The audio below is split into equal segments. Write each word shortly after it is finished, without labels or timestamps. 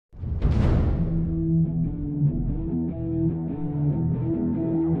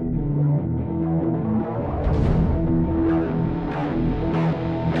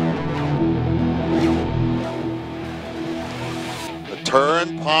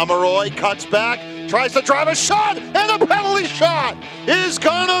Pomeroy cuts back, tries to drive a shot, and the penalty shot is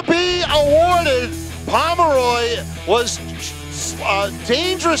gonna be awarded. Pomeroy was a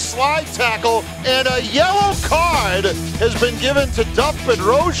dangerous slide tackle, and a yellow card has been given to Duff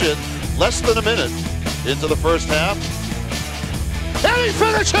Bedrosian less than a minute into the first half. And he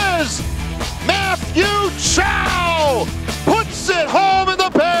finishes! Matthew Chow puts it home, and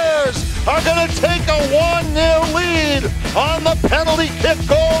the Bears are going to take a 1-0 lead on the penalty kick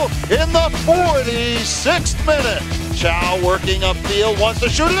goal in the 46th minute. Chow working upfield, wants to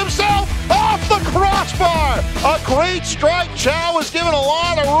shoot it himself off the crossbar. A great strike. Chow was given a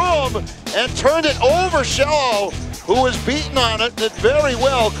lot of room and turned it over Shello, who was beaten on it, and it very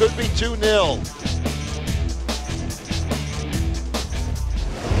well could be 2-0.